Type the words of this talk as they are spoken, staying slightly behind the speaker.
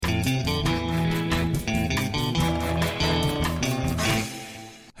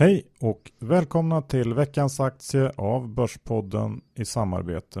Hej och välkomna till veckans aktie av Börspodden i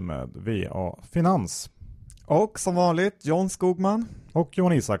samarbete med VA Finans. Och som vanligt John Skogman. Och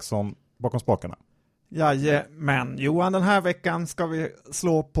Johan Isaksson bakom spakarna. Jajamän, Johan, den här veckan ska vi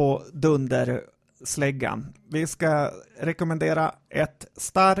slå på dundersläggan. Vi ska rekommendera ett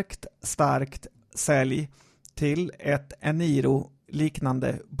starkt sälj till ett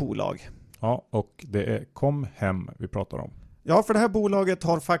Eniro-liknande bolag. Ja, och det är Comhem vi pratar om. Ja, för det här bolaget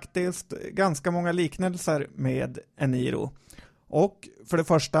har faktiskt ganska många liknelser med Eniro. Och för det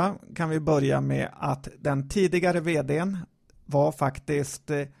första kan vi börja med att den tidigare vdn var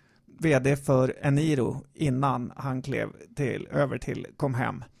faktiskt vd för Eniro innan han klev över till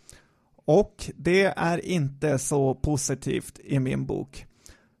Comhem. Och det är inte så positivt i min bok.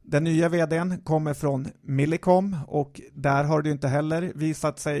 Den nya vdn kommer från Millicom och där har det inte heller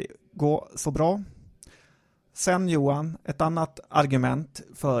visat sig gå så bra. Sen Johan, ett annat argument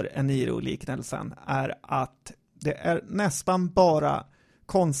för Eniro-liknelsen är att det är nästan bara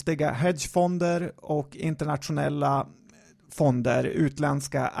konstiga hedgefonder och internationella fonder,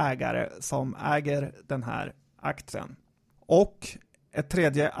 utländska ägare som äger den här aktien. Och ett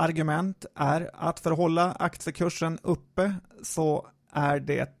tredje argument är att för att hålla aktiekursen uppe så är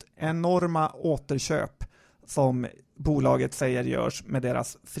det enorma återköp som bolaget säger görs med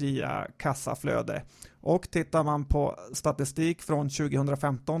deras fria kassaflöde. Och tittar man på statistik från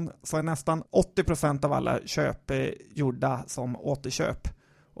 2015 så är nästan 80% av alla köp gjorda som återköp.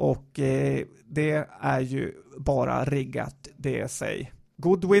 Och det är ju bara riggat det sig.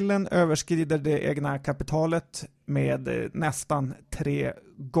 Goodwillen överskrider det egna kapitalet med nästan 3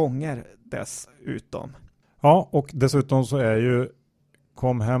 gånger dessutom. Ja, och dessutom så är ju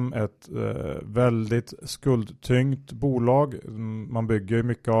Comhem ett väldigt skuldtyngt bolag. Man bygger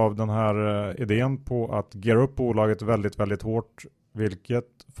mycket av den här idén på att geara upp bolaget väldigt, väldigt hårt, vilket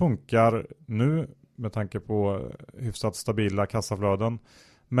funkar nu med tanke på hyfsat stabila kassaflöden.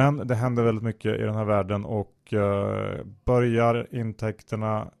 Men det händer väldigt mycket i den här världen och börjar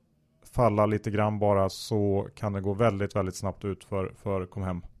intäkterna falla lite grann bara så kan det gå väldigt, väldigt snabbt ut för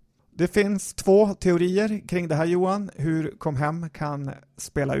Comhem. Det finns 2 teorier kring det här Johan, hur Comhem kan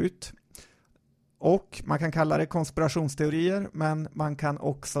spela ut. Och man kan kalla det konspirationsteorier, men man kan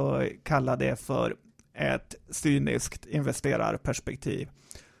också kalla det för ett cyniskt investerarperspektiv.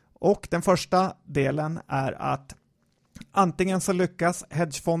 Och den första delen är att antingen så lyckas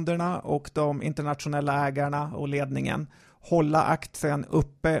hedgefonderna och de internationella ägarna och ledningen hålla aktien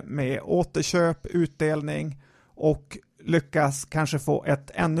uppe med återköp, utdelning och lyckas kanske få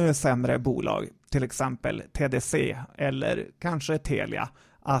ett ännu sämre bolag, till exempel TDC eller kanske Telia,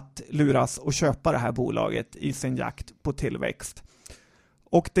 att luras och köpa det här bolaget i sin jakt på tillväxt.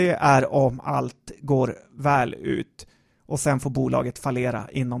 Och det är om allt går väl ut och sen får bolaget fallera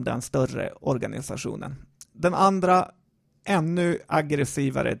inom den större organisationen. Den andra ännu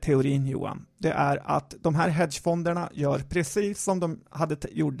aggressivare teorin Johan, det är att de här hedgefonderna gör precis som de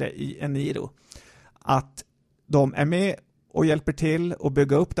gjorde i Eniro. Att de är med och hjälper till att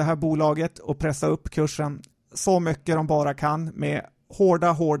bygga upp det här bolaget och pressa upp kursen så mycket de bara kan med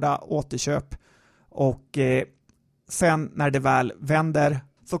hårda återköp. Och sen när det väl vänder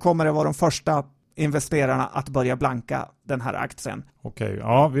så kommer det vara de första investerarna att börja blanka den här aktien. Okej,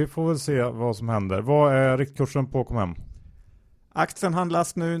 ja, vi får väl se vad som händer. Vad är riktkursen på Comhem? Aktien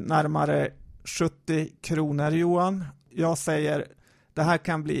handlas nu närmare 70 kronor Johan. Jag säger det här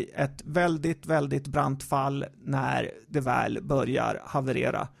kan bli ett väldigt, väldigt brant fall när det väl börjar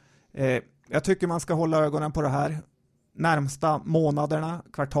haverera. Jag tycker man ska hålla ögonen på det här. Närmsta månaderna,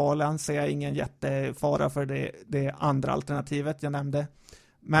 kvartalen, ser jag ingen jättefara för det andra alternativet jag nämnde.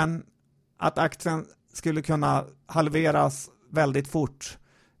 Men att aktien skulle kunna halveras väldigt fort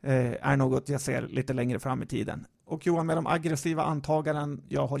är något jag ser lite längre fram i tiden. Och Johan, med de aggressiva antaganden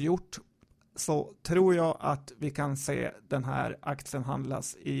jag har gjort så tror jag att vi kan se den här aktien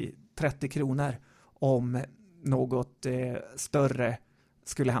handlas i 30 kronor om något större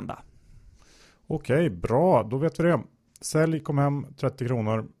skulle hända. Okej, bra. Då vet vi det. Sälj Comhem 30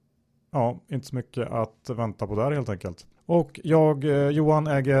 kronor. Ja, inte så mycket att vänta på där helt enkelt. Och jag, Johan,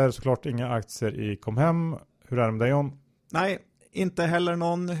 äger såklart inga aktier i Comhem. Hur är det med dig, John? Nej, inte heller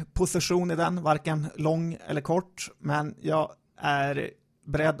någon position i den, varken lång eller kort. Men jag är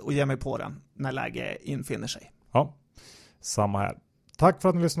beredd att ge mig på den när läge infinner sig. Ja, samma här. Tack för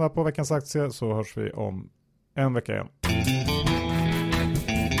att ni lyssnade på veckans aktie, så hörs vi om en vecka igen.